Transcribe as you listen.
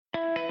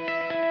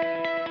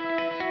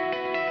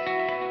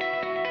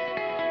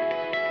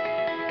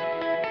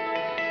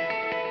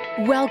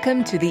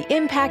Welcome to the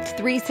Impact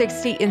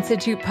 360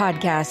 Institute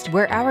podcast,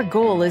 where our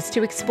goal is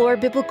to explore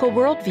biblical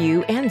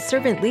worldview and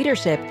servant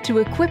leadership to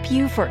equip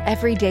you for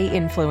everyday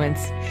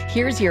influence.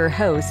 Here's your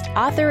host,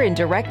 author and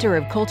director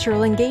of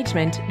cultural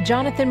engagement,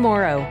 Jonathan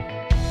Morrow.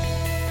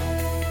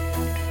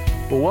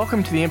 Well,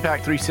 welcome to the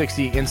Impact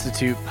 360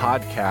 Institute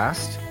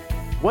podcast.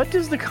 What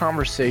does the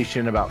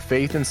conversation about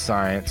faith and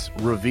science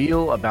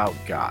reveal about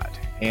God?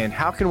 And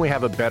how can we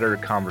have a better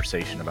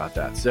conversation about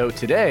that? So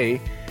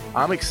today,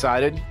 I'm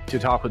excited to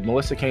talk with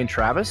Melissa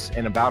Cain-Travis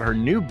and about her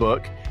new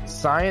book,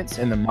 Science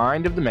and the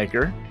Mind of the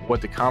Maker, what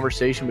the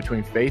conversation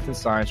between faith and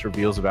science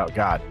reveals about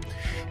God.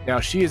 Now,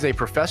 she is a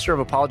professor of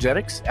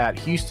apologetics at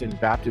Houston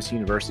Baptist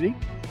University,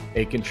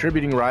 a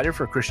contributing writer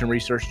for Christian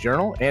Research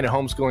Journal, and a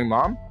homeschooling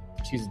mom.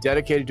 She's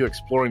dedicated to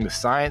exploring the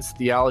science,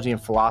 theology,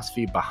 and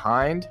philosophy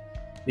behind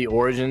the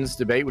origins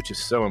debate, which is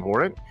so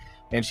important.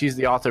 And she's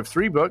the author of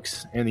 3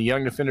 books in the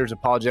Young Defenders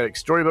Apologetic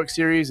Storybook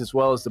series, as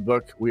well as the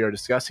book we are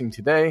discussing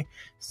today,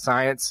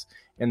 Science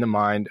and the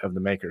Mind of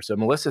the Maker. So,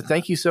 Melissa,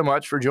 thank you so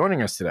much for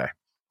joining us today.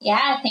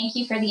 Yeah, thank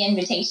you for the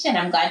invitation.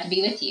 I'm glad to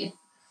be with you.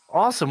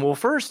 Awesome. Well,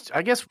 first,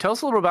 I guess, tell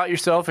us a little about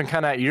yourself and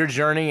kind of your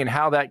journey and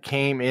how that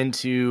came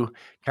into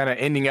kind of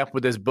ending up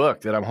with this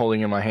book that I'm holding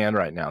in my hand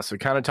right now. So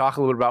kind of talk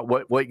a little bit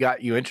about what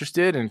got you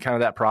interested and kind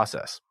of that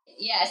process.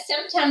 Yeah,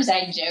 sometimes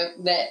I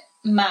joke that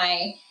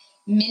my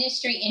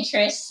ministry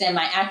interests and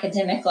my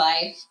academic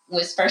life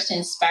was first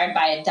inspired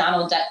by a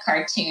Donald Duck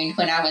cartoon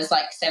when I was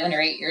like 7 or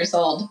 8 years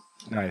old.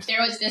 Nice.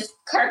 There was this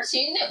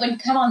cartoon that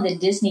would come on the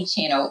Disney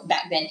Channel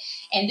back then.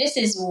 And this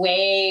is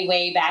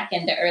way back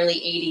in the early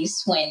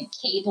 80s when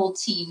cable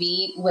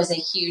TV was a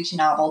huge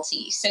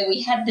novelty. So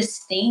we had this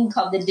thing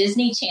called the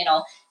Disney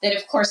Channel that,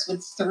 of course,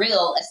 would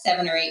thrill a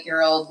 7 or 8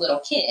 year old little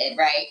kid,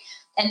 right?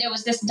 And there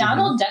was this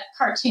Donald Duck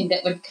cartoon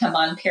that would come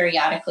on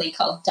periodically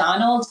called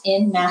Donald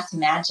in Math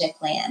Magic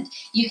Land.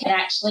 You can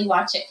actually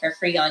watch it for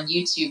free on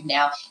YouTube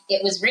now.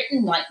 It was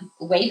written like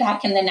way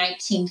back in the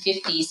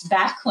 1950s,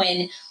 back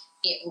when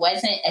it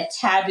wasn't a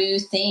taboo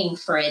thing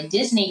for a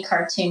Disney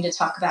cartoon to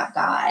talk about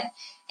God.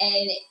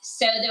 And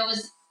so there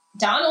was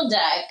Donald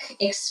Duck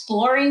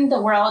exploring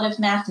the world of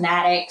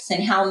mathematics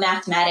and how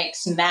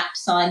mathematics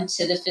maps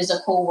onto the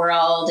physical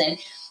world and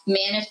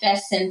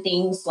manifests in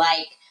things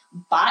like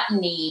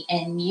botany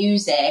and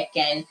music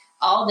and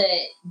all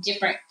the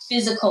different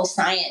physical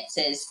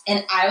sciences.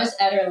 And I was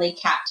utterly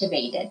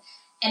captivated.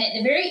 And at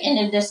the very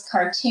end of this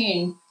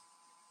cartoon,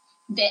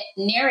 the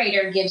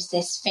narrator gives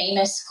this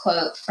famous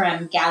quote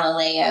from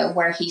Galileo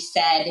where he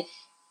said,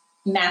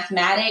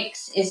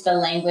 "Mathematics is the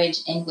language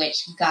in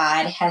which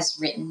God has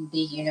written the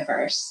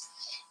universe."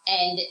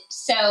 And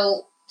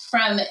so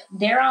from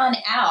there on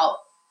out,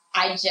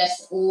 I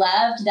just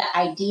loved the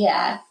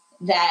idea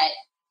that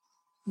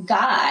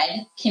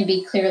God can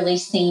be clearly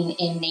seen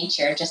in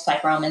nature, just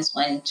like Romans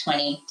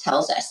 1:20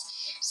 tells us.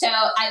 So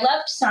I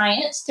loved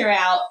science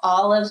throughout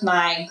all of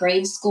my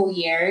grade school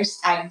years.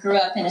 I grew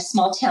up in a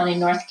small town in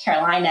North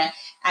Carolina.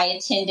 I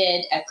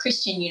attended a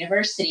Christian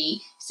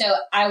university. So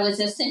I was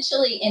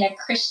essentially in a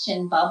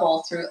Christian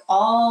bubble through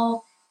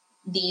all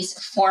these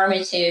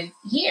formative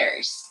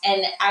years.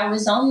 And I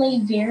was only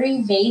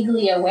very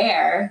vaguely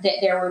aware that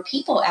there were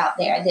people out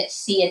there that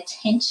see a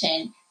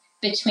tension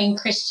between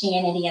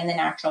Christianity and the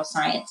natural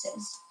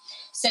sciences.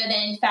 So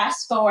then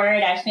fast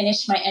forward, I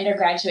finished my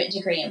undergraduate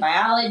degree in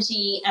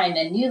biology. I'm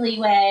a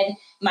newlywed.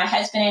 My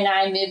husband and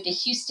I moved to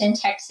Houston,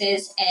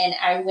 Texas, and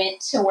I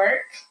went to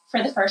work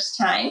for the first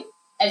time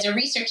as a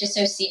research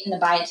associate in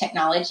the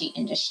biotechnology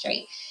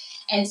industry.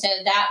 And so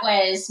that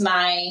was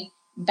my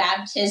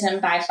baptism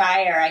by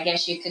fire, I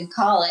guess you could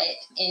call it,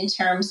 in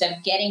terms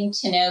of getting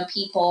to know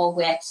people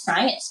with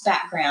science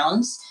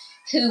backgrounds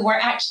who were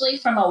actually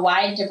from a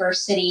wide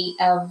diversity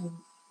of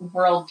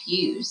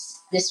worldviews.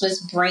 This was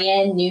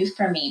brand new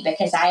for me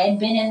because I had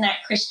been in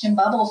that Christian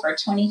bubble for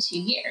 22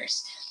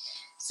 years.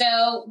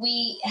 So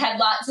we had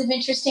lots of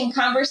interesting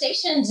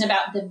conversations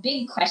about the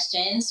big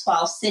questions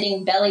while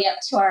sitting belly up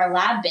to our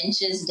lab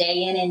benches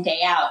day in and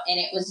day out. And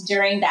it was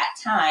during that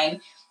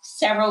time,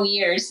 several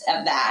years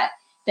of that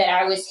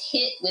I was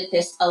hit with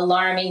this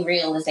alarming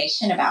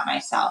realization about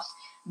myself,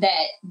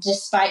 that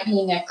despite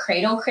being a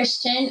cradle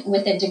Christian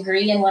with a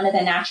degree in one of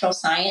the natural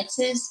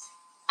sciences,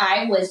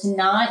 I was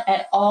not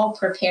at all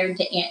prepared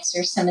to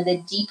answer some of the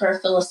deeper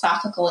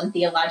philosophical and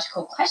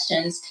theological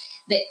questions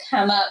that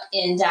come up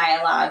in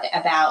dialogue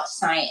about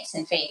science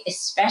and faith,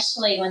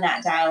 especially when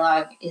that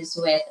dialogue is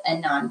with a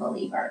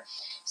non-believer.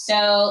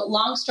 So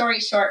long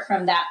story short,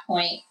 from that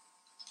point,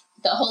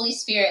 the Holy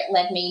Spirit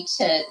led me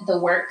to the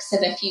works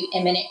of a few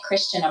eminent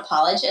Christian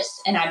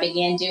apologists, and I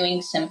began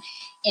doing some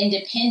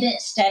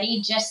independent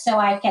study just so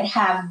I could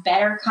have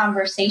better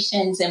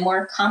conversations and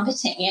more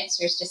competent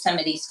answers to some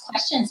of these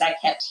questions I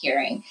kept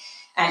hearing.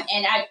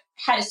 And I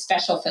had a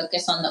special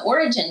focus on the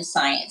origin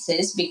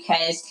sciences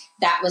because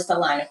that was the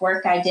line of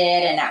work I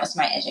did and that was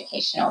my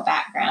educational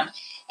background.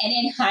 And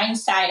in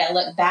hindsight, I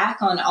look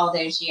back on all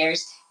those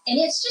years And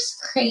it's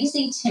just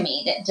crazy to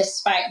me that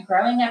despite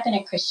growing up in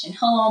a Christian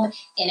home,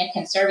 in a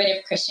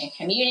conservative Christian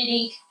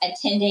community,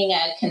 attending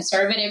a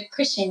conservative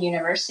Christian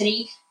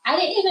university, I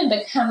didn't even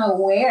become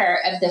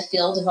aware of the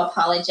field of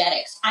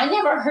apologetics. I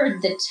never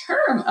heard the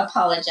term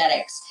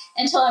apologetics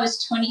until I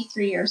was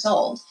 23 years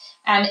old.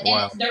 Wow.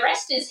 And the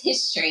rest is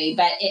history,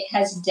 but it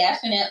has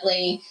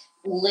definitely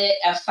lit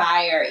a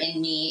fire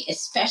in me,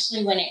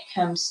 especially when it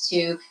comes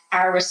to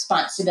our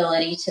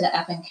responsibility to the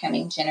up and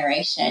coming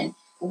generation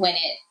when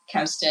it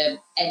comes to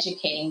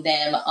educating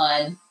them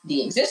on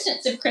the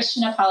existence of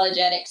Christian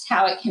apologetics,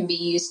 how it can be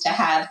used to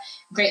have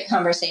great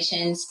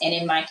conversations, and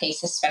in my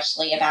case,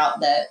 especially about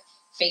the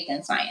faith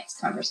and science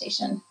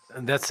conversation.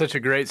 That's such a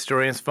great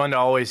story. It's fun to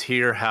always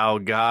hear how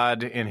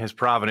God in his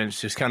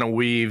providence just kind of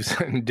weaves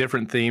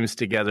different themes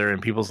together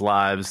in people's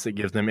lives that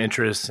gives them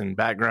interests and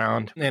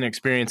background and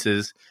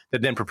experiences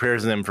that then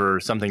prepares them for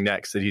something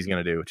next that he's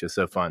going to do, which is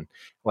so fun,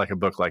 like a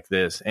book like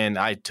this. And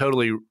I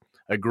totally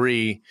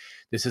agree.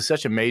 This is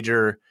such a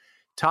major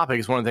topic.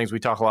 It's one of the things we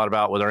talk a lot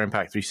about with our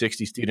Impact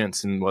 360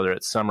 students, and whether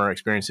it's summer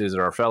experiences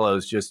or our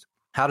fellows, just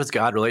how does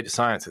God relate to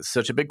science? It's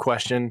such a big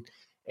question,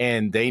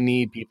 and they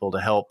need people to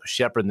help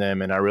shepherd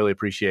them. And I really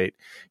appreciate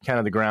kind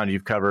of the ground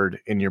you've covered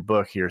in your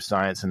book here,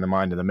 Science and the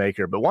Mind of the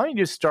Maker. But why don't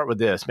you just start with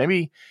this?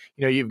 Maybe,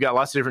 you've got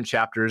lots of different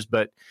chapters,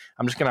 but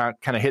I'm just going to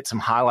kind of hit some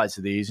highlights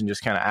of these and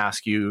just kind of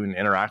ask you and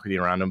interact with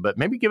you around them. But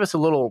maybe give us a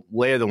little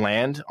lay of the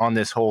land on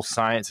this whole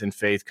science and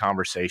faith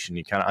conversation.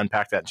 You kind of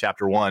unpack that in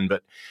chapter 1,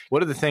 but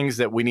what are the things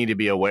that we need to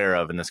be aware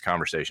of in this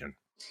conversation?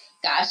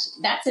 Gosh,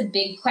 that's a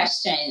big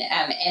question.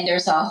 And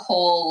there's a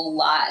whole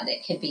lot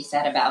that could be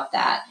said about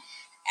that.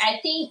 I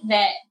think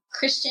that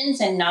Christians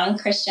and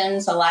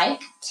non-Christians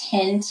alike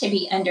tend to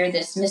be under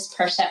this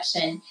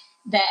misperception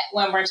that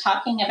when we're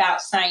talking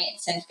about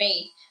science and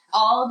faith,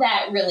 all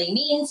that really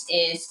means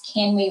is,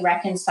 can we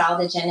reconcile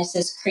the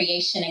Genesis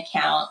creation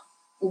account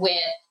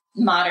with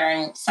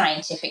modern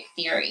scientific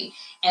theory?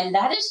 And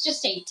that is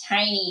just a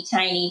tiny,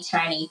 tiny,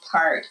 tiny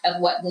part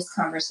of what this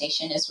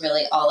conversation is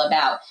really all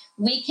about.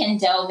 We can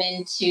delve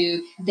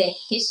into the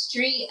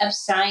history of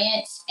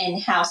science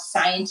and how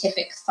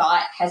scientific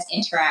thought has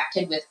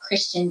interacted with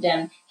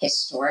Christendom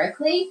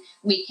historically.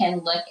 We can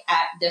look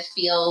at the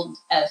field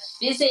of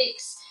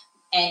physics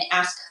and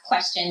ask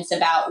questions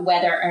about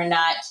whether or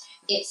not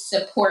it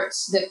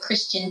supports the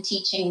Christian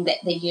teaching that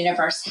the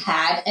universe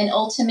had an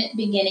ultimate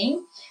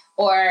beginning,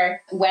 or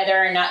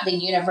whether or not the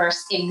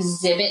universe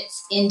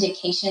exhibits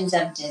indications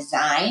of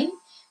design.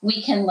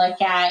 We can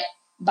look at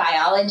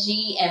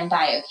biology and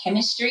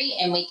biochemistry,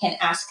 and we can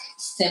ask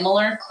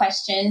similar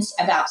questions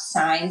about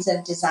signs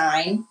of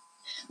design.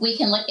 We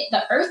can look at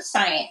the earth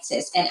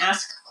sciences and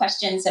ask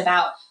questions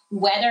about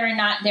whether or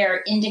not there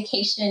are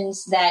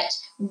indications that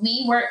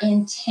we were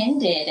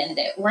intended and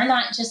that we're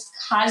not just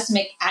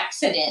cosmic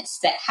accidents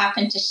that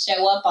happen to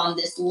show up on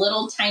this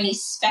little tiny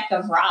speck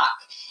of rock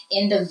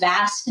in the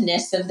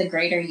vastness of the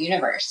greater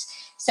universe.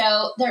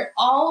 So there are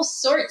all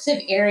sorts of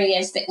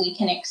areas that we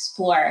can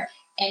explore.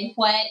 And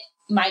what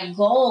my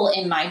goal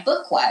in my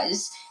book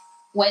was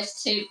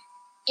to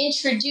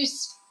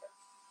introduce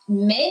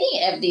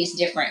many of these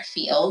different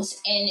fields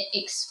and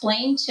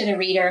explain to the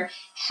reader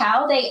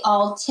how they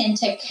all tend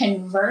to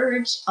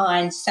converge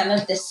on some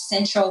of the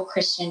central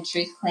Christian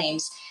truth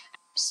claims,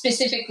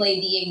 specifically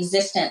the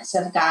existence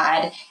of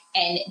God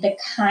and the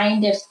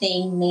kind of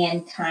thing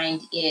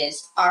mankind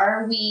is.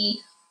 Are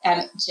we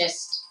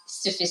just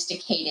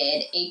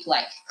sophisticated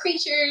ape-like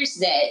creatures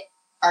that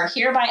are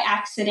here by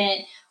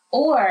accident,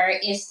 or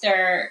is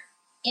there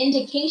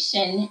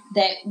indication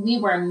that we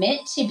were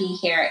meant to be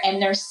here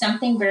and there's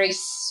something very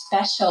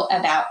special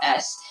about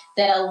us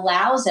that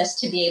allows us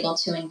to be able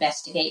to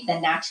investigate the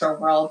natural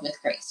world with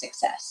great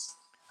success?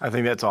 I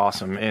think that's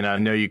awesome. And I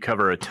know you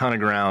cover a ton of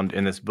ground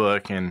in this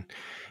book, and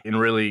in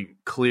really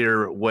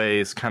clear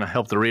ways kind of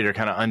help the reader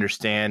kind of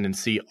understand and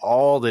see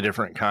all the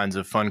different kinds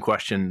of fun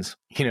questions,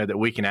 that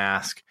we can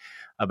ask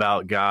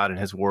about God and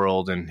his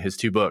world and his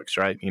two books,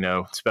 right?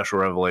 Special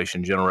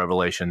Revelation, General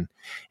Revelation,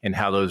 and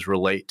how those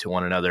relate to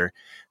one another.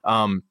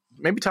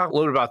 Maybe talk a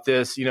little bit about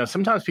this.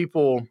 Sometimes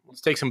people,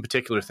 let's take some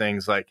particular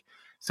things, like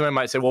somebody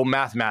might say, well,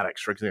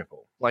 mathematics, for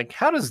example, like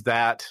how does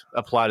that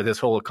apply to this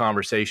whole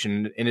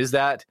conversation? And is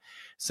that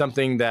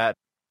something that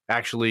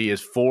actually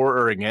is for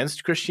or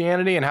against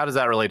Christianity? And how does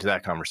that relate to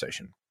that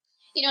conversation?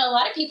 A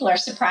lot of people are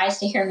surprised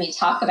to hear me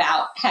talk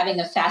about having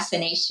a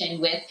fascination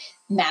with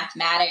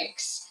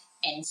mathematics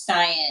and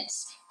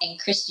science and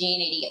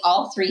Christianity,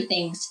 all three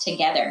things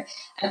together.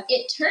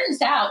 It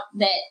turns out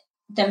that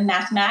the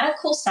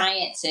mathematical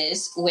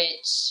sciences,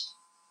 which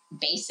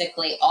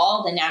basically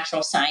all the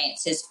natural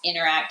sciences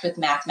interact with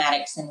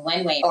mathematics in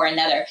one way or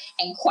another,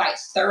 and quite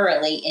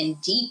thoroughly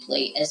and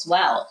deeply as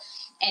well.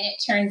 And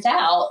it turns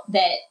out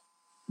that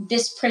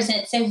this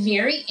presents a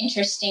very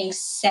interesting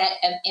set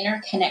of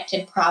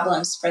interconnected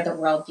problems for the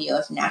worldview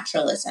of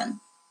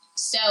naturalism.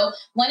 So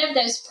one of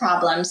those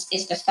problems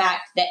is the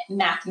fact that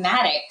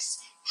mathematics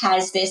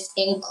has this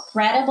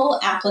incredible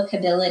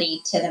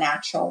applicability to the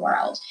natural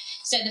world.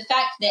 So the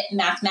fact that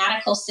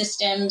mathematical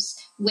systems,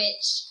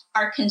 which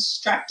are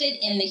constructed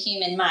in the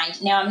human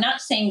mind. Now, I'm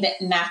not saying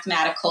that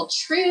mathematical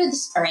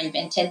truths are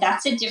invented.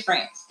 That's a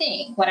different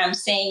thing. What I'm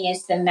saying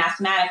is the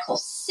mathematical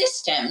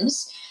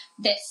systems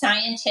that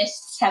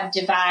scientists have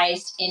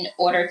devised in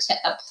order to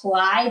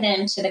apply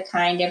them to the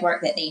kind of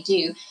work that they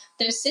do,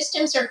 those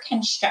systems are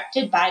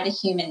constructed by the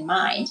human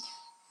mind.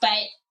 But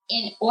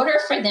in order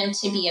for them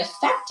to be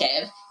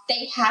effective,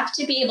 they have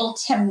to be able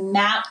to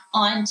map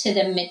onto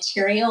the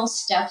material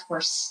stuff we're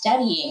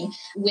studying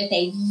with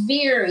a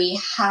very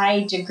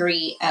high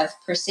degree of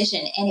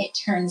precision. And it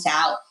turns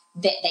out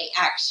that they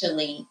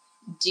actually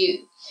do.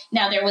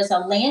 Now, there was a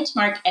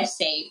landmark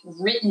essay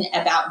written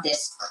about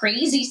this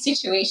crazy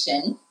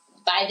situation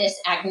by this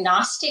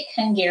agnostic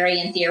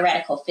Hungarian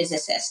theoretical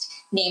physicist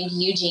named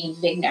Eugene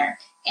Wigner.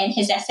 And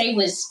his essay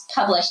was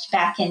published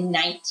back in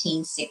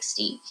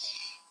 1960.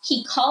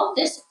 He called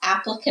this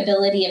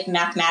applicability of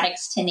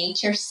mathematics to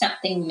nature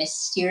something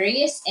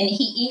mysterious, and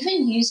he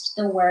even used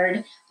the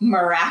word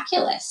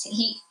miraculous.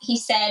 He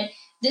said,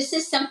 this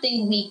is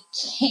something we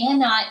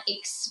cannot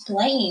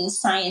explain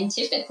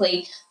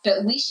scientifically,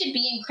 but we should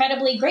be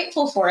incredibly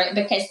grateful for it,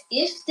 because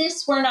if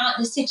this were not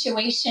the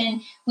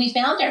situation we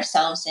found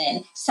ourselves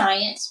in,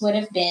 science would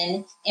have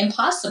been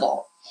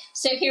impossible.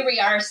 So here we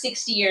are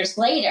 60 years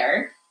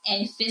later,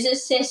 and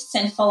physicists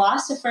and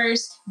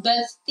philosophers,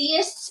 both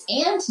theists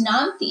and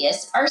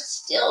non-theists, are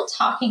still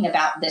talking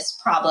about this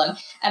problem,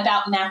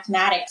 about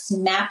mathematics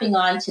mapping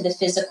onto the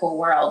physical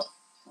world.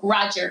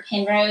 Roger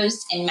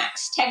Penrose and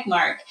Max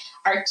Tegmark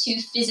are two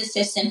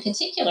physicists in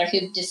particular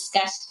who've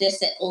discussed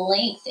this at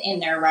length in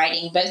their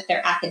writing, both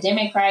their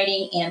academic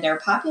writing and their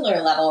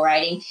popular level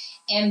writing,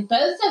 and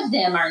both of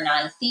them are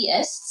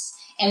non-theists.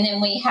 And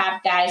then we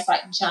have guys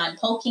like John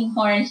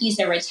Polkinghorne. He's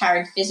a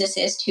retired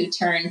physicist who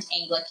turned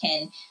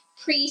Anglican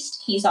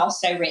priest. He's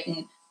also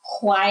written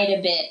quite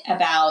a bit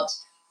about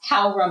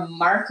how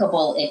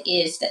remarkable it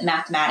is that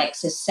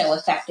mathematics is so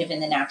effective in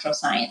the natural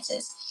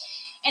sciences.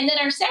 And then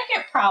our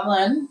second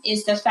problem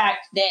is the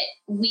fact that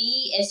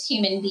we as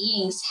human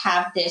beings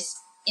have this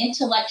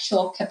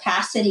intellectual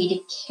capacity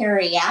to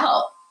carry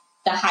out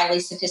the highly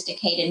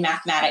sophisticated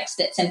mathematics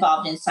that's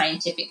involved in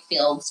scientific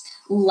fields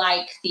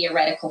like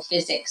theoretical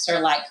physics or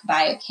like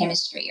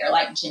biochemistry or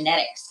like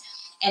genetics.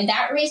 And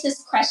that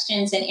raises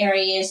questions in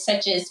areas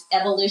such as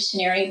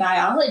evolutionary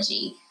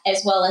biology,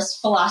 as well as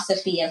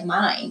philosophy of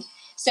mind.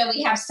 So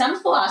we have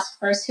some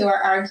philosophers who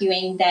are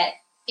arguing that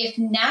if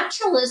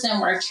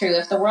naturalism were true,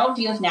 if the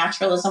worldview of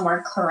naturalism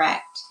were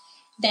correct,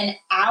 then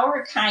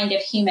our kind of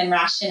human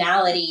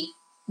rationality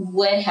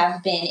would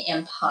have been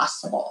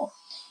impossible.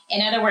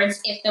 In other words,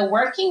 if the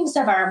workings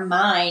of our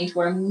mind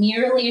were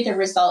merely the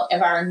result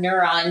of our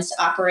neurons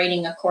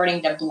operating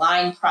according to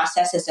blind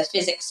processes of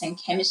physics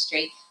and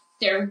chemistry,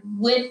 there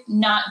would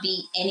not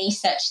be any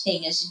such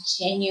thing as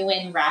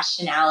genuine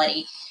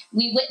rationality.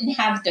 We wouldn't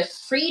have the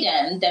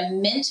freedom, the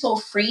mental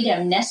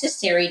freedom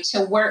necessary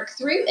to work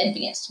through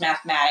advanced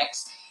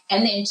mathematics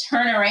and then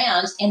turn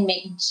around and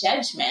make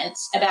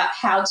judgments about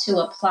how to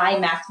apply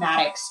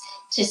mathematics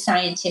to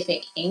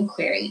scientific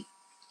inquiry.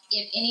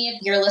 If any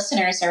of your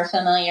listeners are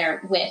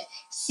familiar with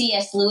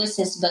C.S.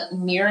 Lewis's book,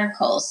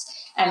 Miracles,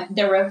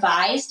 the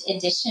revised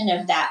edition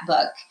of that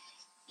book,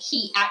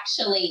 he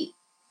actually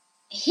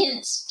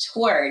hints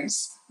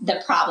towards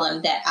the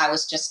problem that I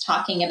was just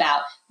talking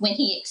about when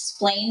he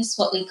explains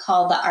what we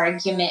call the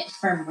argument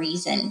from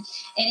reason. And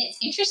it's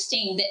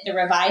interesting that the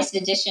revised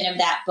edition of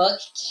that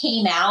book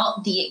came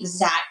out the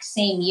exact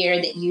same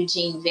year that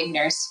Eugene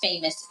Wigner's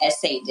famous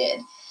essay did.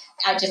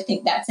 I just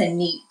think that's a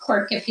neat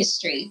quirk of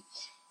history.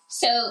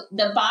 So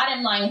the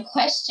bottom line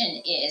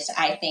question is,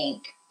 I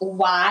think,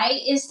 why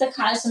is the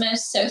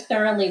cosmos so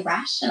thoroughly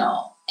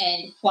rational?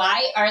 And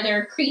why are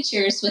there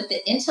creatures with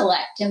the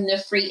intellect and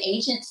the free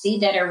agency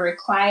that are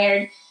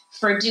required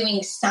for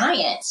doing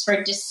science,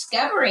 for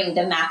discovering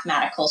the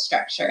mathematical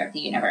structure of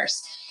the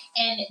universe?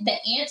 And the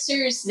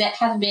answers that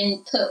have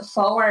been put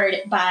forward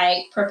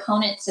by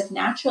proponents of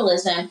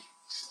naturalism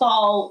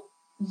fall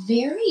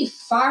very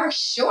far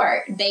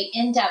short. They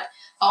end up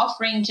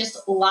offering just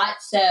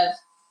lots of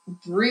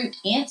brute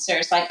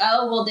answers like,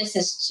 oh, well, this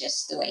is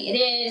just the way it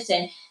is,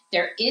 and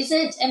there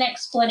isn't an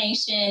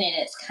explanation, and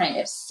it's kind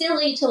of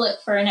silly to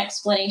look for an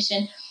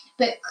explanation.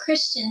 But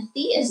Christian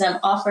theism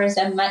offers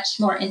a much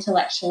more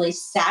intellectually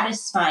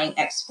satisfying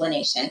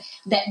explanation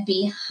that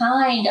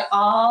behind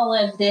all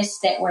of this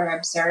that we're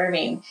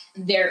observing,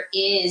 there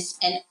is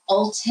an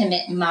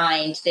ultimate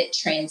mind that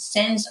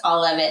transcends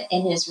all of it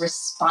and is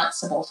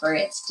responsible for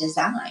its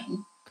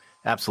design.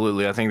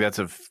 Absolutely. I think that's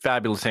a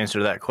fabulous answer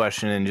to that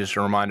question. And just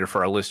a reminder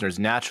for our listeners,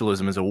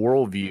 naturalism is a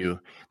worldview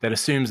that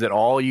assumes that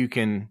all you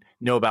can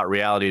know about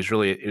reality is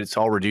really, it's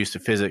all reduced to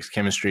physics,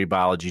 chemistry,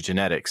 biology,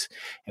 genetics.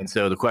 And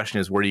so the question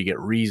is, where do you get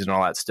reason,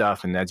 all that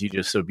stuff? And as you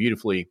just so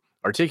beautifully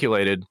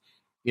articulated,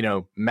 you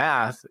know,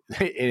 math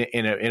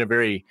in a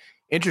very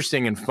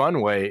interesting and fun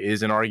way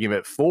is an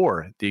argument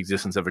for the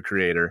existence of a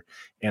creator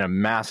and a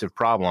massive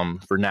problem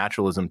for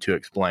naturalism to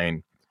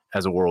explain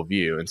as a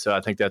worldview. And so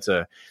I think that's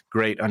a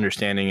great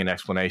understanding and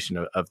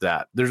explanation of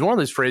that. There's one of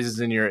those phrases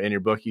in your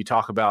book, you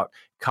talk about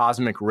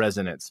cosmic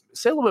resonance.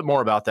 Say a little bit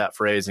more about that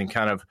phrase and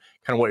kind of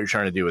what you're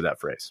trying to do with that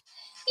phrase.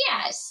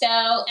 Yeah, so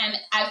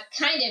I've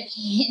kind of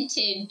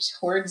hinted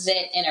towards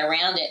it and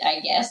around it, I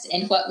guess,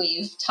 in what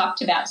we've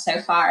talked about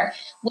so far.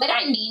 What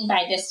I mean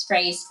by this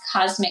phrase,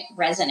 cosmic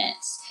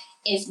resonance,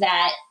 is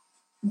that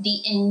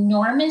the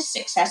enormous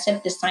success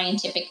of the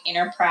scientific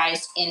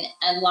enterprise in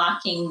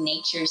unlocking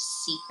nature's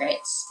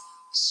secrets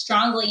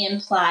strongly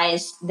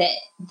implies that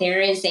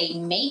there is a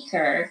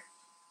maker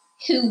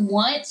who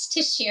wants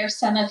to share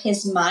some of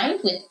his mind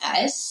with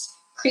us,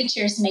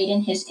 creatures made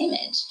in his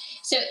image.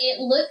 So it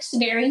looks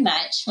very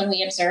much, when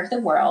we observe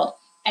the world,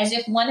 as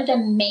if one of the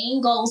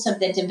main goals of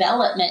the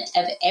development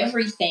of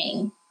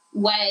everything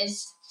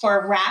was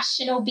for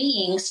rational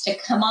beings to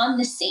come on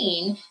the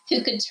scene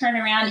who could turn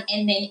around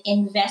and then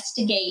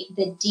investigate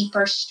the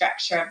deeper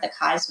structure of the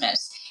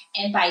cosmos.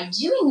 And by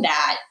doing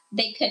that,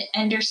 they could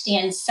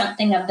understand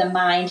something of the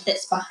mind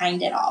that's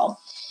behind it all.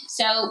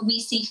 So we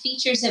see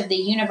features of the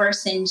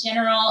universe in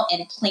general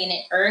and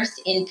planet Earth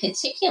in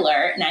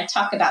particular, and I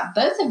talk about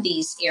both of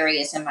these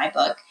areas in my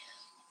book.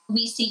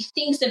 We see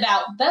things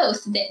about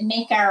both that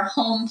make our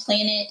home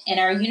planet and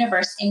our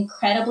universe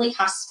incredibly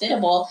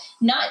hospitable,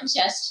 not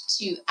just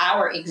to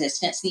our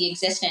existence, the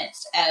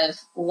existence of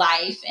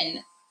life and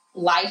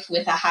life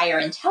with a higher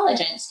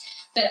intelligence,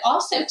 but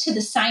also to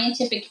the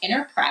scientific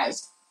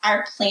enterprise.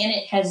 Our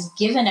planet has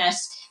given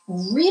us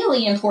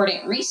really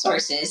important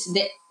resources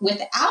that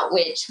without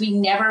which we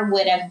never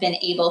would have been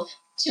able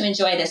to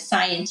enjoy the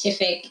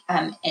scientific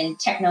and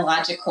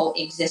technological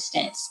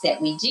existence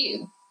that we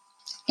do.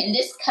 And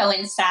this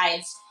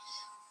coincides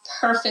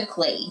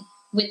perfectly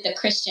with the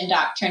Christian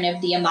doctrine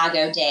of the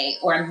Imago Dei,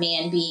 or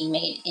man being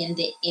made in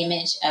the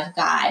image of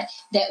God,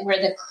 that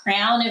we're the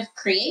crown of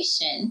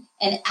creation.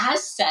 And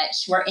as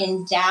such, we're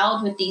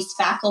endowed with these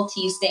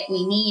faculties that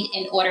we need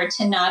in order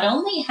to not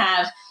only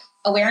have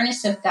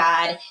awareness of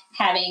God,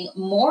 having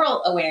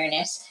moral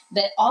awareness,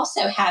 but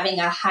also having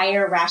a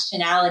higher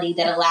rationality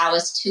that allow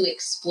us to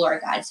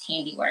explore God's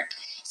handiwork.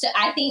 So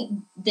I think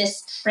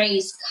this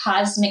phrase,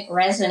 cosmic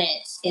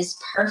resonance, is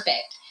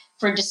perfect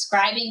for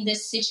describing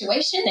this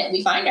situation that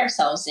we find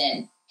ourselves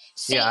in.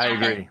 I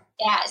agree.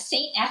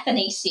 St.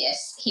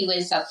 Athanasius, he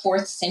was a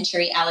 4th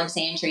century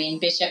Alexandrian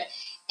bishop,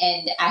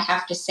 and I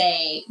have to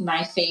say,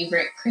 my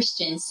favorite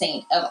Christian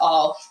saint of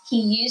all.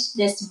 He used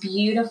this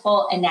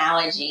beautiful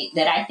analogy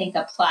that I think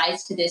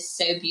applies to this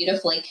so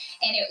beautifully,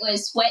 and it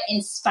was what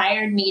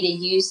inspired me to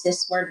use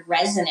this word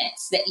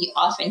resonance that you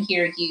often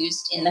hear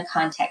used in the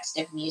context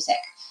of music.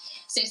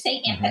 So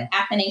St.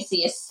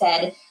 Athanasius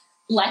said,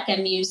 like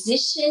a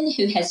musician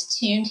who has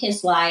tuned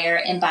his lyre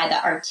and by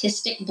the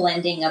artistic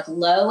blending of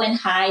low and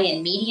high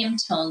and medium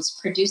tones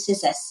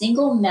produces a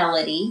single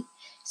melody,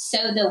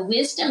 so the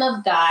wisdom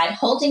of God,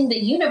 holding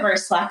the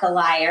universe like a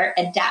lyre,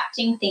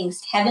 adapting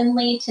things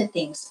heavenly to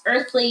things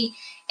earthly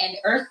and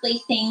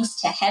earthly things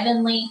to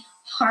heavenly,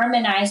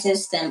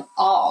 harmonizes them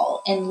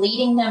all and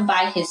leading them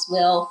by his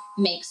will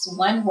makes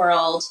one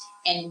world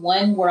and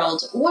one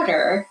world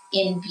order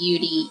in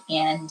beauty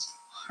and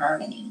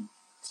harmony.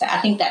 So I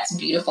think that's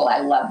beautiful. I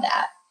love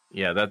that.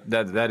 Yeah,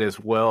 that is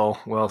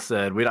well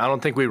said. I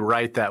don't think we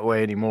write that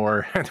way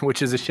anymore,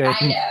 which is a shame.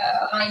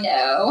 I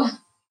know.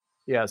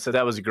 Yeah, so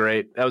that was a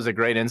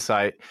great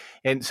insight.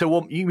 And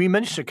so you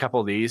mentioned a couple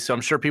of these, so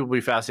I'm sure people will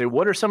be fascinated.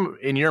 What are some,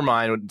 in your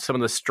mind, some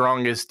of the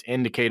strongest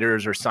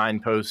indicators or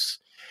signposts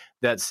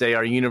that say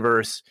our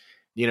universe,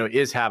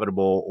 is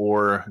habitable,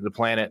 or the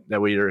planet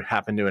that we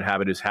happen to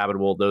inhabit is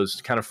habitable?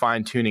 Those kind of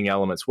fine-tuning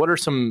elements. What are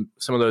some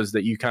of those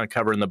that you kind of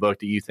cover in the book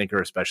that you think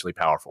are especially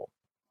powerful?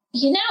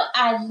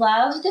 I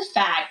love the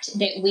fact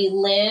that we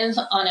live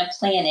on a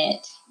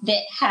planet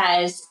that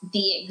has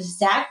the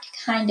exact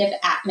kind of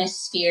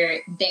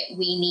atmosphere that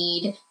we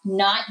need,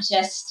 not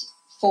just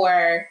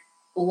for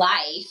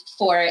life,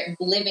 for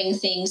living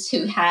things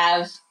who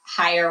have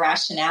higher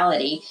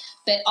rationality,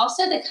 but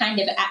also the kind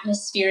of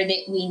atmosphere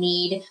that we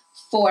need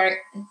for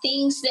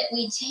things that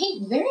we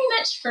take very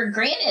much for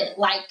granted,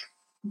 like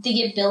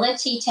the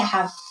ability to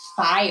have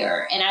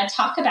fire. And I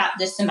talk about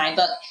this in my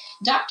book.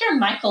 Dr.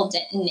 Michael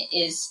Denton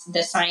is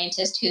the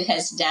scientist who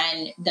has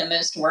done the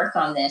most work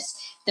on this.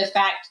 The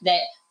fact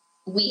that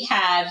we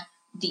have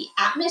the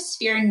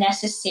atmosphere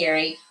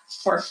necessary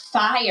for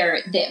fire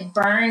that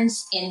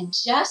burns in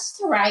just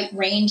the right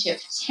range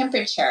of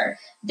temperature,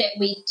 that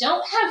we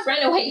don't have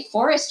runaway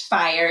forest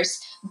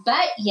fires,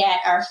 but yet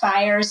our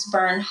fires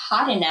burn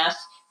hot enough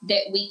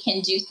that we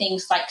can do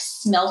things like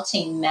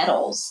smelting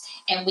metals,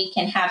 and we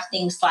can have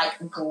things like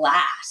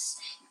glass.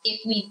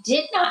 If we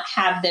did not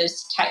have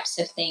those types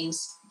of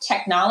things,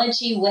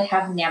 technology would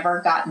have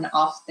never gotten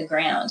off the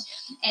ground.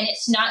 And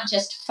it's not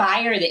just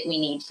fire that we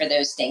need for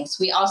those things.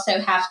 We also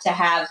have to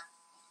have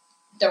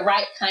the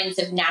right kinds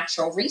of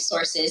natural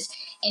resources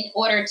in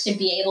order to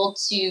be able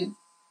to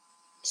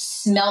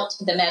smelt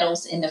the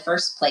metals in the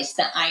first place,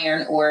 the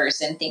iron ores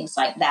and things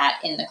like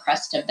that in the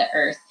crust of the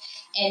earth.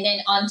 And then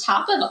on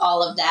top of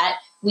all of that,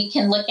 we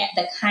can look at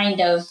the kind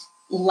of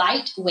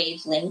light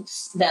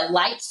wavelengths, the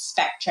light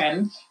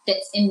spectrum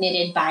that's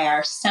emitted by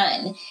our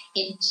sun.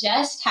 It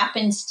just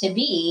happens to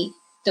be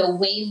the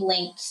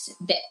wavelengths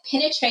that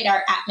penetrate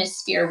our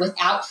atmosphere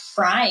without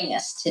frying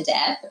us to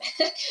death,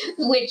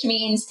 which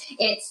means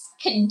it's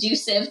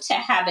conducive to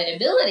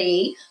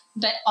habitability,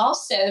 but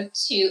also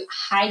to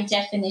high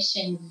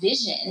definition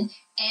vision.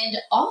 And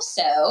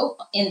also,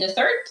 in the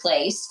third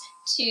place,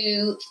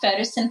 to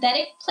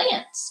photosynthetic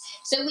plants.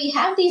 So we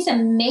have these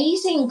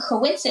amazing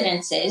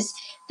coincidences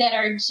that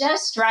are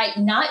just right,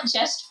 not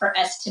just for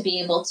us to be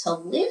able to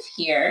live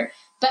here,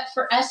 but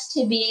for us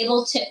to be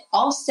able to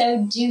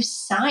also do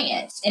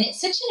science. And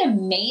it's such an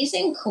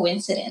amazing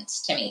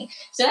coincidence to me.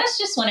 So that's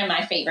just one of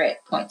my favorite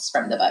points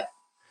from the book.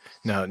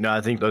 No, I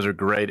think those are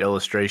great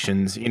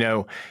illustrations.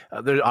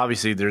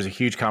 There's a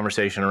huge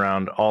conversation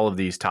around all of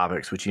these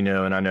topics, which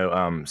and I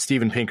know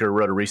Steven Pinker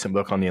wrote a recent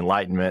book on the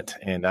Enlightenment,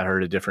 and I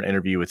heard a different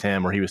interview with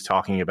him where they were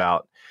talking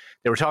about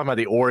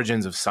the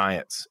origins of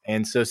science.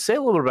 And so say a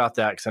little bit about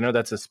that, because I know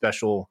that's a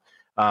special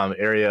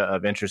area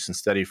of interest and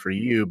study for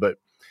you, but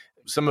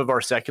some of our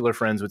secular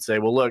friends would say,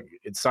 well, look,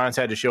 science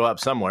had to show up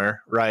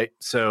somewhere, right?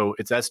 So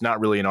that's not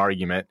really an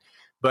argument.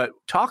 But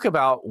talk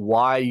about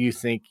why you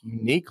think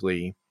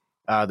uniquely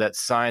that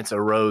science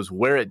arose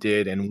where it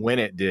did and when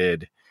it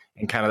did,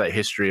 and kind of that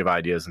history of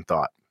ideas and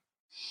thought.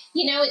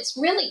 It's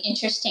really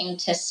interesting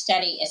to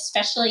study,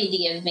 especially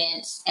the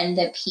events and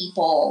the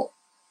people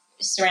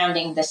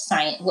surrounding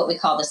the what we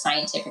call the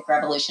scientific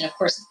revolution. Of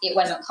course, it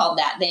wasn't called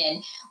that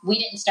then. We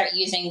didn't start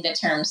using the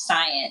term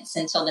science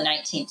until the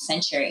 19th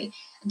century.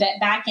 But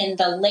back in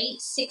the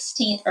late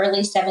 16th,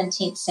 early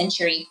 17th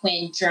century,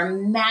 when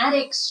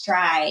dramatic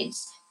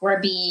strides were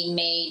being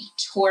made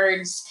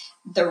towards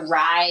the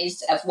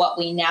rise of what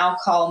we now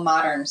call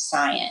modern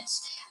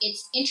science,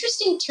 it's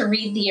interesting to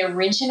read the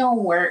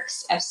original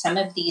works of some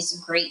of these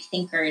great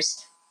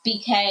thinkers,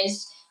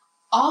 because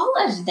all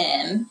of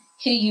them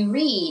who you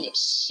read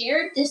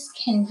shared this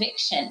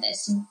conviction,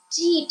 this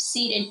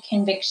deep-seated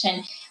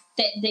conviction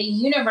that the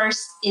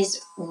universe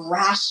is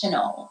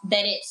rational,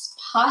 that it's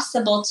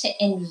possible to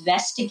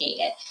investigate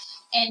it.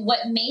 And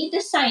what made the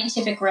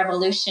scientific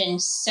revolution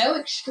so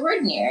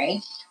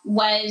extraordinary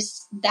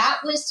was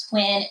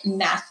when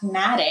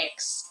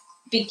mathematics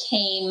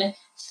became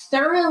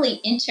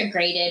thoroughly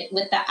integrated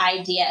with the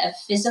idea of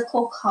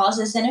physical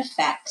causes and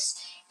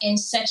effects in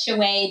such a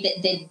way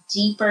that the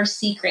deeper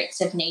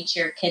secrets of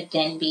nature could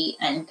then be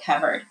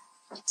uncovered.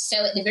 So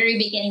at the very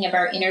beginning of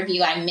our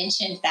interview, I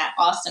mentioned that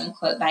awesome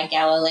quote by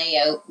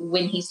Galileo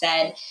when he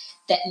said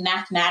that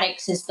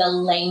mathematics is the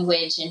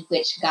language in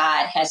which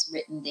God has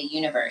written the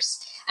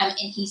universe. And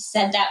he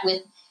said that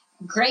with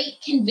great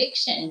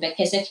conviction,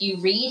 because if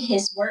you read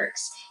his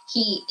works,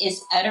 he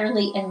is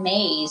utterly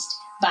amazed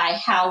by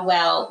how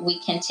well we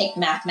can take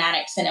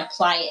mathematics and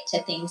apply it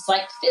to things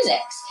like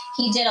physics.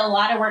 He did a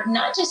lot of work,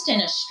 not just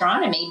in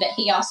astronomy, but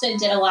he also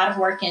did a lot of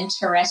work in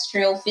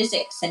terrestrial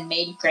physics and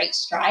made great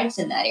strides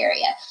in that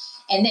area.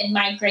 And then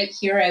my great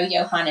hero,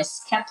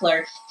 Johannes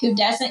Kepler, who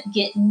doesn't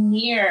get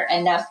near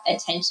enough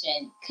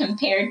attention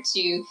compared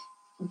to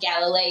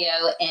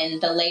Galileo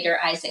and the later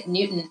Isaac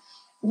Newton.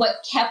 What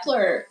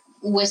Kepler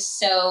was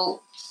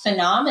so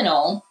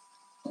phenomenal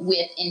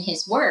with in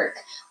his work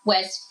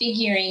was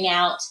figuring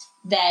out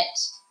that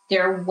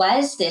there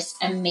was this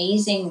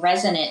amazing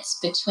resonance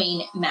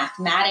between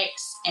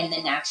mathematics and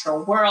the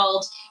natural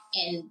world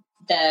and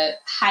the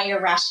higher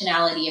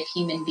rationality of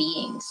human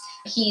beings.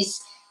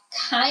 He's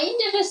kind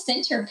of a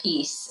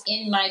centerpiece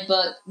in my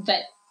book,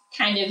 but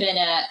kind of in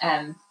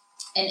an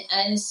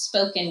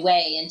unspoken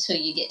way until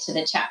you get to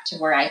the chapter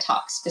where I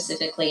talk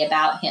specifically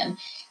about him.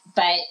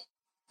 But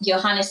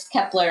Johannes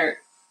Kepler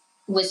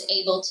was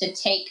able to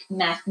take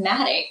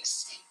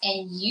mathematics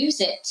and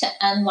use it to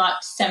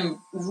unlock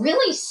some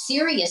really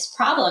serious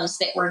problems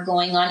that were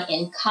going on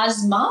in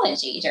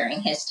cosmology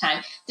during his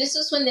time. This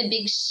was when the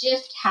big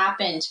shift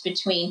happened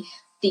between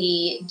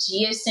the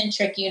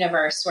geocentric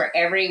universe, where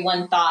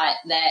everyone thought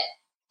that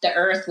the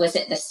Earth was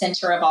at the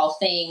center of all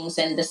things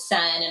and the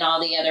sun and all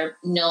the other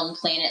known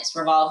planets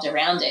revolved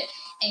around it.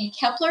 And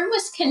Kepler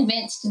was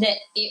convinced that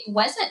it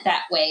wasn't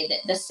that way,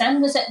 that the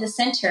sun was at the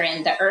center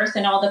and the Earth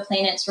and all the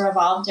planets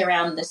revolved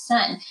around the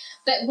sun.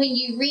 But when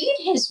you read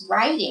his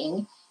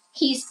writing,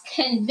 he's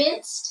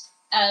convinced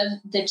of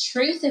the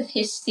truth of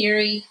his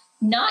theory,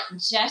 not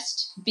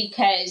just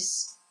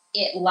because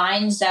it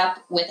lines up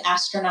with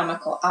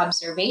astronomical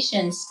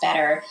observations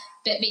better,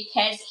 but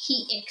because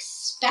he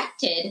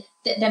expected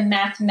that the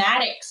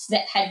mathematics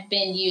that had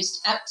been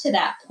used up to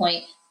that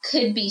point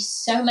could be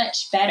so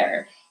much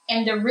better.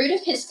 And the root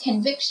of his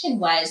conviction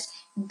was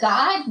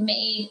God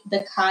made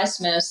the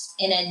cosmos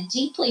in a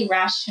deeply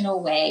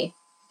rational way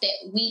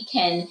that we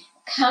can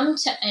come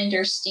to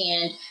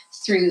understand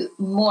through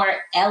more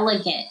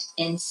elegant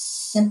and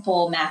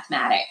simple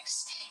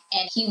mathematics.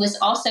 And he was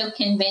also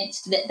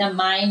convinced that the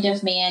mind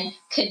of man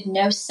could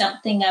know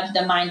something of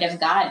the mind of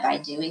God by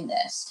doing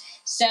this.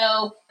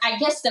 So I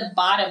guess the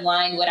bottom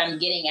line, what I'm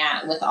getting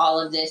at with all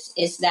of this,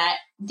 is that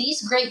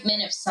these great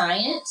men of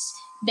science,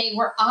 they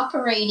were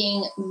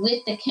operating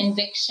with the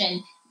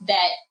conviction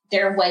that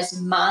there was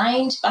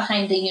mind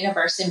behind the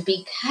universe. And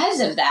because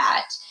of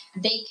that,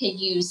 they could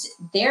use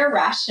their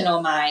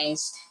rational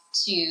minds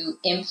to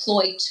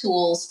employ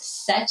tools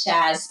such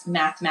as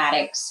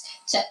mathematics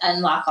to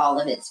unlock all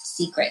of its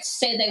secrets.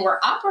 So they were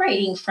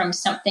operating from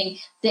something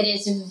that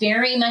is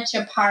very much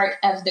a part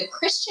of the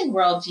Christian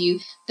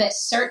worldview, but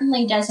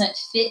certainly doesn't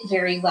fit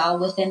very well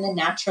within the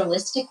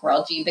naturalistic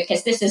worldview,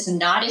 because this is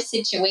not a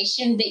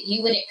situation that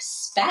you would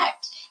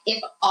expect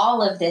if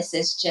all of this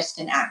is just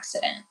an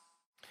accident.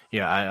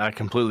 Yeah, I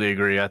completely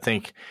agree. I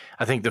think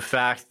the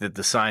fact that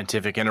the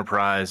scientific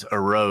enterprise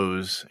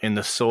arose in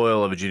the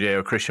soil of a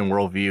Judeo-Christian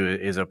worldview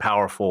is a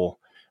powerful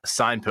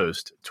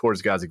signpost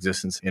towards God's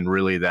existence, and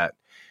really that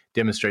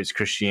demonstrates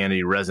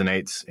Christianity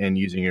resonates. And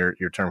using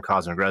your term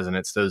cosmic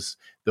resonance, those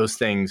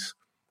things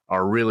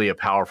are really a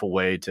powerful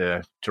way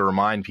to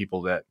remind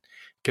people that,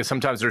 because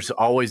sometimes there's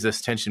always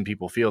this tension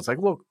people feel. It's like,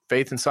 look,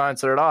 faith and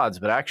science are at odds,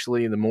 but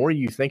actually the more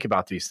you think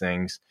about these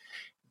things,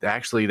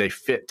 actually they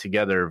fit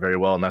together very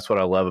well. And that's what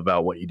I love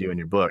about what you do in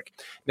your book.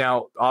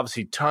 Now,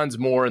 obviously tons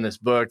more in this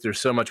book. There's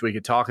so much we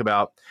could talk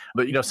about,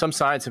 but some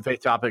science and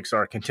faith topics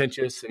are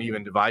contentious and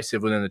even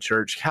divisive within the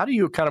church. How do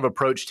you kind of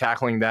approach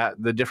tackling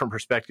that, the different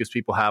perspectives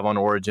people have on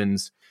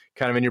origins,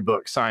 kind of in your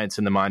book, Science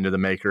in the Mind of the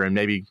Maker, and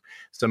maybe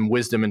some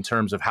wisdom in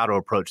terms of how to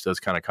approach those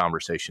kind of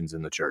conversations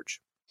in the church?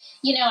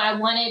 I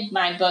wanted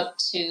my book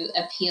to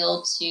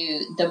appeal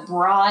to the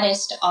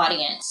broadest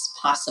audience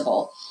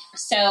possible.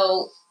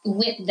 So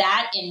with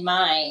that in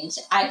mind,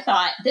 I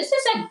thought this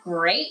is a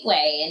great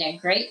way and a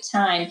great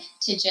time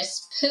to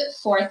just put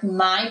forth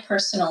my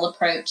personal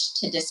approach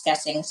to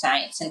discussing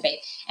science and faith.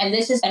 And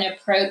this is an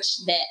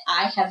approach that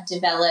I have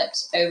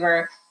developed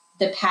over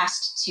the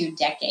past 2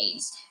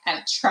 decades.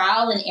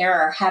 Trial and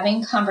error,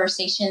 having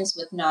conversations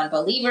with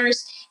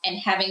non-believers and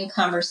having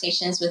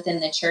conversations within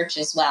the church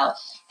as well.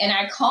 And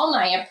I call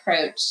my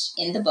approach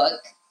in the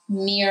book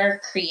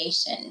Mere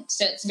Creation.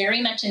 So it's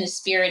very much in the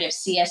spirit of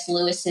C.S.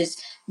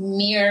 Lewis's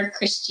Mere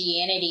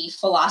Christianity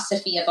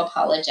philosophy of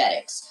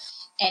apologetics.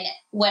 And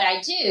what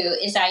I do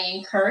is I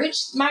encourage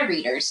my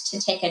readers to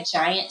take a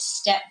giant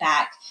step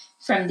back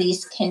from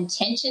these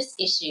contentious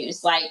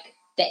issues like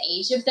the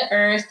age of the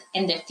earth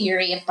and the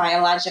theory of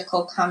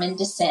biological common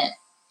descent,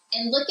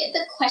 and look at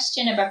the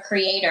question of a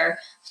creator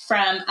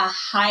from a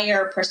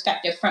higher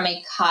perspective, from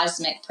a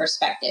cosmic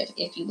perspective,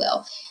 if you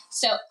will.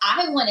 So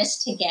I want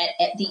us to get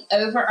at the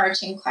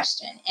overarching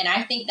question. And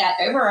I think that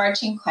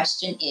overarching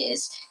question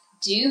is,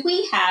 do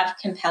we have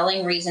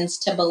compelling reasons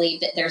to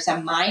believe that there's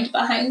a mind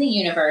behind the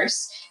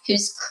universe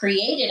who's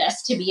created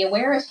us to be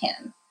aware of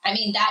him? I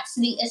mean, that's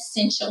the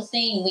essential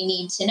thing we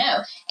need to know.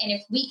 And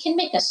if we can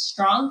make a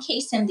strong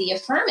case in the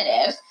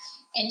affirmative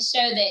and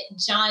show that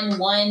John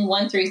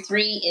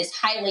 1:1-3 is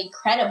highly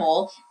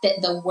credible,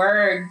 that the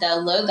word, the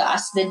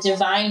logos, the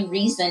divine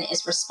reason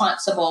is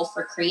responsible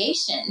for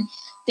creation,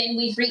 then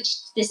we've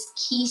reached this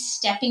key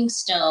stepping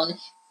stone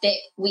that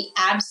we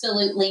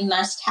absolutely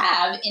must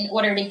have in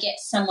order to get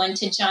someone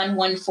to John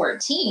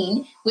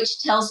 1:14,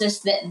 which tells us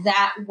that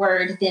that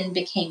word then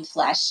became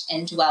flesh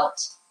and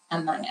dwelt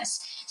among us.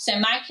 So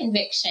my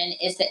conviction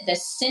is that the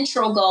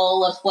central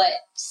goal of what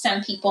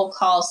some people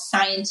call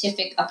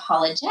scientific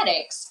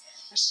apologetics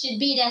should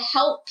be to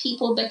help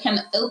people become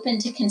open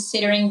to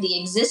considering the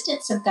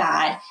existence of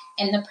God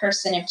and the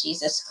person of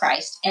Jesus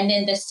Christ. And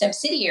then the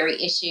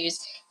subsidiary issues,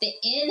 the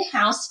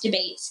in-house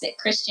debates that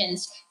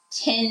Christians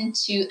tend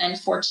to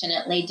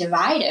unfortunately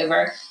divide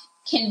over,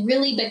 can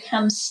really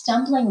become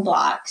stumbling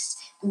blocks,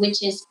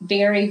 which is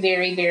very,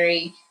 very,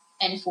 very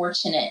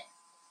unfortunate.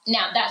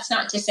 Now, that's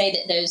not to say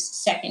that those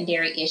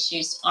secondary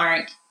issues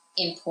aren't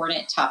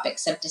important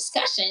topics of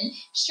discussion.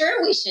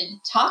 Sure, we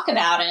should talk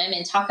about them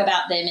and talk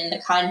about them in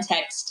the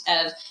context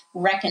of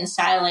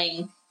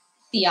reconciling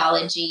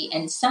theology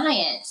and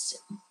science.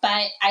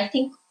 But I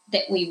think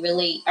that we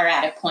really are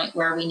at a point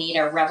where we need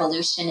a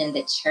revolution in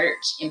the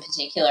church in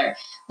particular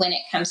when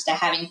it comes to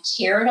having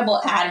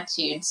charitable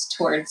attitudes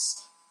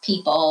towards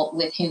people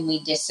with whom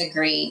we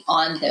disagree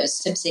on those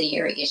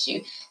subsidiary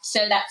issues.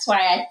 So that's why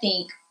I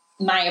think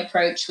my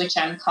approach, which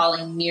I'm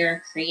calling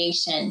Mere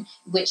Creation,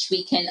 which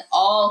we can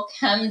all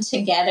come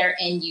together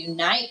and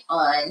unite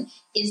on,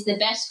 is the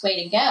best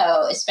way to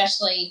go,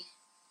 especially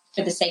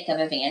for the sake of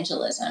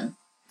evangelism.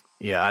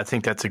 Yeah, I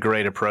think that's a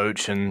great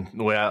approach. And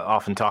the way I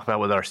often talk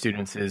about with our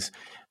students is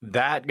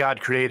that God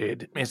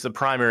created is the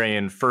primary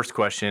and first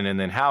question, and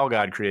then how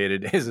God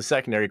created is a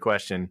secondary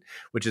question,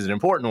 which is an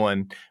important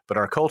one. But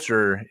our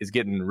culture is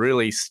getting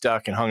really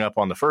stuck and hung up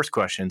on the first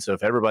question. So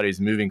if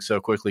everybody's moving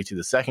so quickly to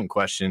the second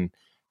question,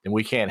 then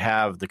we can't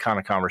have the kind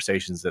of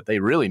conversations that they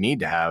really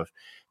need to have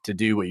to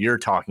do what you're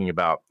talking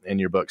about in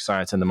your book,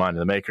 Science in the Mind of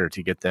the Maker,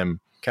 to get them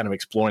kind of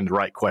exploring the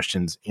right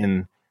questions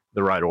in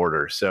the right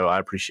order. So I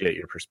appreciate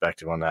your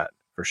perspective on that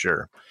for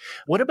sure.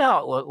 What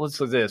about, let's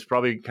look at this,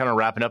 probably kind of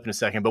wrapping up in a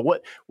second, but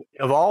what,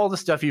 of all the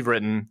stuff you've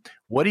written,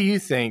 what do you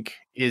think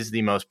is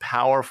the most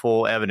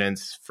powerful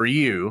evidence for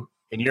you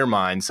in your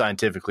mind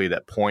scientifically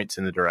that points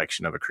in the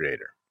direction of a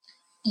creator?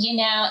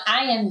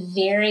 I am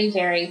very,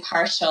 very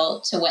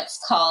partial to what's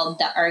called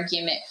the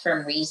argument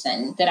from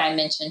reason that I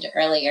mentioned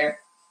earlier.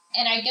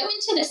 And I go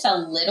into this a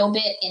little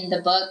bit in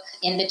the book,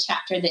 in the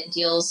chapter that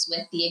deals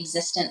with the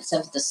existence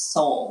of the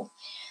soul.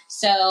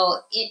 So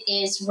it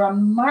is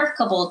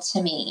remarkable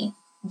to me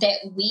that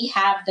we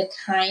have the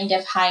kind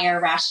of higher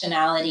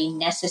rationality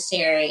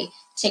necessary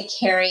to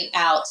carry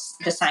out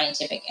the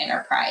scientific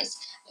enterprise.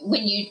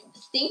 When you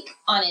think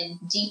on a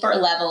deeper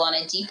level, on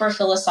a deeper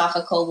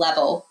philosophical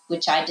level,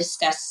 which I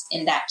discuss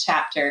in that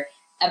chapter,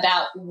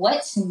 about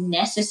what's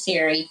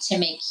necessary to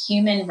make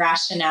human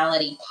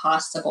rationality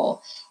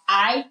possible,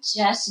 I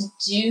just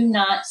do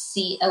not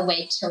see a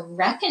way to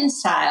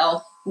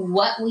reconcile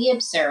what we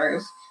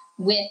observe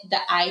with the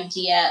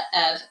idea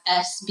of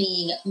us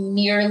being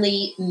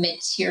merely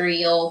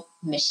material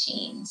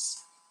machines,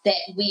 that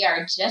we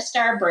are just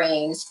our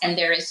brains and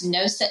there is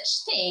no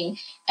such thing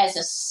as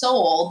a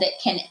soul that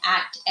can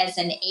act as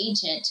an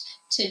agent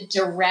to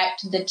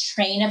direct the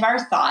train of our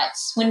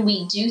thoughts when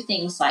we do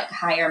things like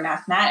higher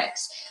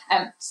mathematics.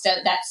 So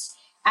that's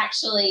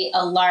actually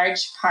a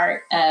large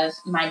part of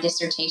my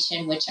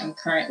dissertation, which I'm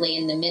currently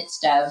in the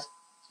midst of,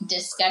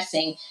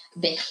 discussing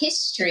the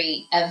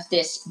history of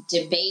this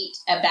debate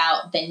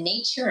about the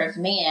nature of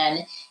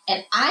man.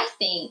 And I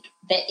think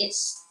that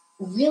it's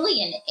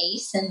really an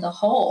ace in the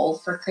hole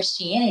for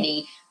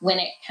Christianity when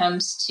it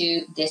comes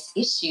to this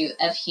issue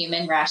of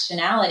human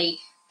rationality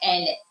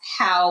and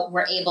how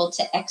we're able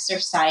to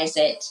exercise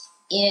it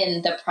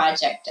in the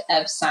project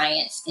of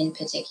science in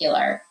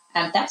particular.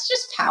 That's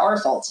just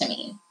powerful to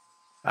me.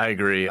 I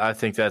agree. I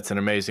think that's an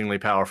amazingly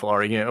powerful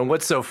argument. And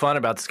what's so fun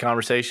about this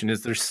conversation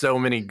is there's so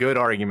many good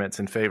arguments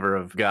in favor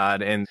of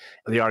God. And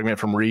the argument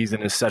from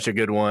reason is such a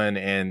good one.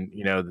 And,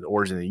 the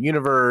origin of the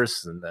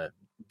universe and the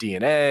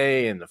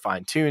DNA and the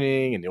fine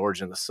tuning and the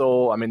origin of the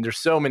soul. I mean, there's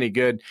so many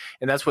good,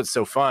 and that's what's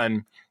so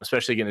fun,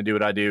 especially getting to do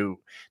what I do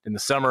in the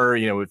summer.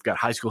 We've got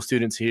high school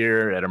students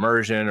here at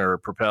Immersion or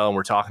Propel, and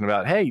we're talking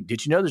about, hey,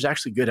 did you know there's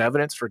actually good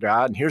evidence for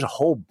God? And here's a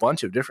whole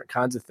bunch of different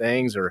kinds of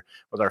things, or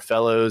with our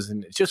fellows.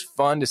 And it's just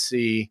fun to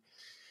see.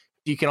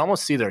 You can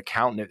almost see their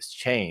countenance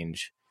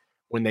change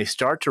when they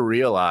start to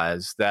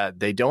realize that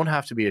they don't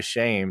have to be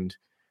ashamed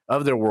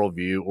of their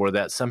worldview, or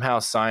that somehow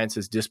science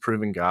is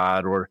disproving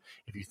God, or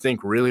if you think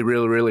really,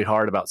 really, really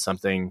hard about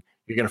something,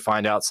 you're going to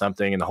find out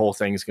something and the whole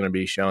thing is going to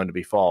be shown to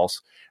be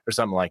false or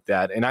something like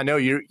that. And I know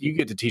you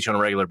get to teach on a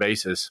regular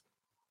basis,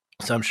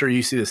 so I'm sure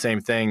you see the same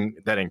thing,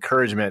 that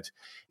encouragement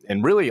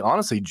and really,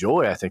 honestly,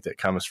 joy, I think, that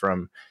comes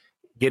from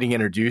getting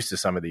introduced to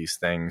some of these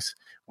things,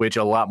 which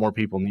a lot more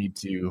people need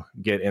to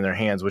get in their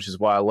hands, which is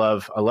why I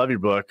love your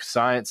book,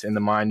 Science in the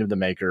Mind of the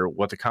Maker,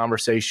 What the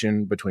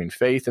Conversation Between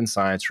Faith and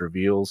Science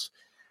Reveals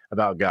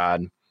About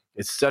God.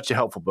 It's such a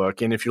helpful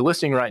book. And if you're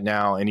listening right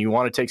now and you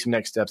want to take some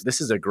next steps, this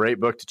is a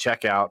great book to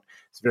check out.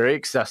 It's very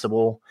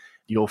accessible.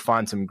 You'll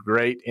find some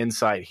great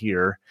insight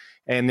here.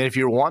 And then if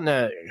you're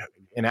wanting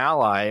an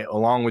ally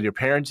along with your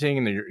parenting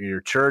and your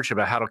church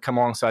about how to come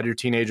alongside your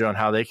teenager on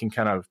how they can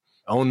kind of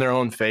own their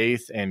own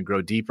faith and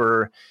grow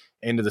deeper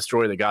into the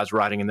story that God's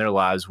writing in their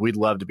lives, we'd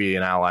love to be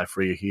an ally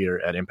for you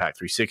here at Impact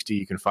 360.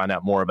 You can find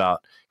out more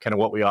about kind of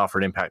what we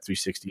offer at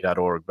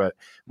impact360.org. But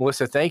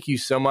Melissa, thank you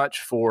so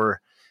much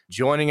for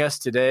joining us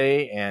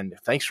today, and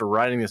thanks for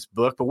writing this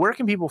book. But where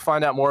can people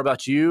find out more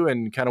about you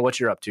and kind of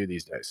what you're up to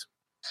these days?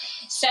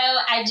 So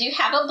I do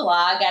have a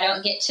blog. I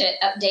don't get to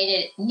update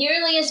it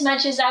nearly as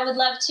much as I would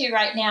love to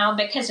right now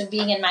because of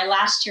being in my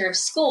last year of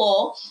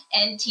school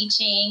and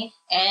teaching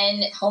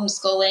and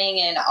homeschooling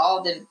and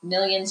all the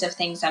millions of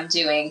things I'm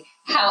doing.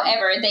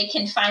 However, they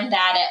can find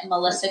that at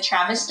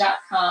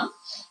melissatravis.com.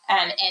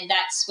 And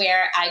that's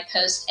where I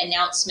post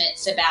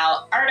announcements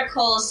about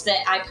articles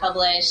that I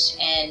publish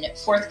and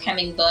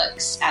forthcoming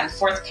books,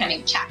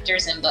 forthcoming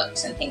chapters in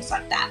books and things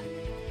like that.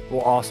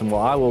 Well, awesome.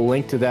 Well, I will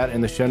link to that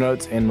in the show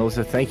notes. And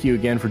Melissa, thank you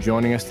again for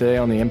joining us today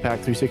on the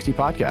Impact 360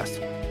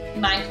 podcast.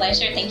 My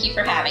pleasure. Thank you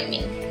for having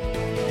me.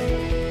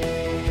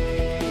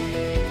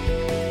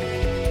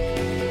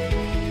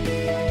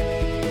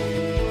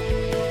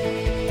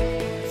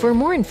 For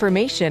more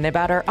information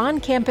about our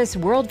on-campus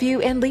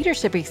worldview and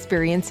leadership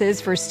experiences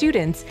for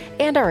students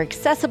and our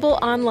accessible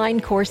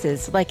online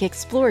courses like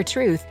Explore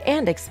Truth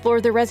and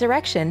Explore the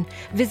Resurrection,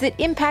 visit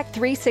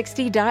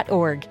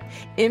impact360.org.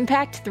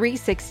 Impact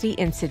 360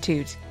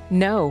 Institute.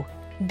 Know,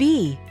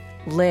 be,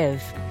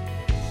 live.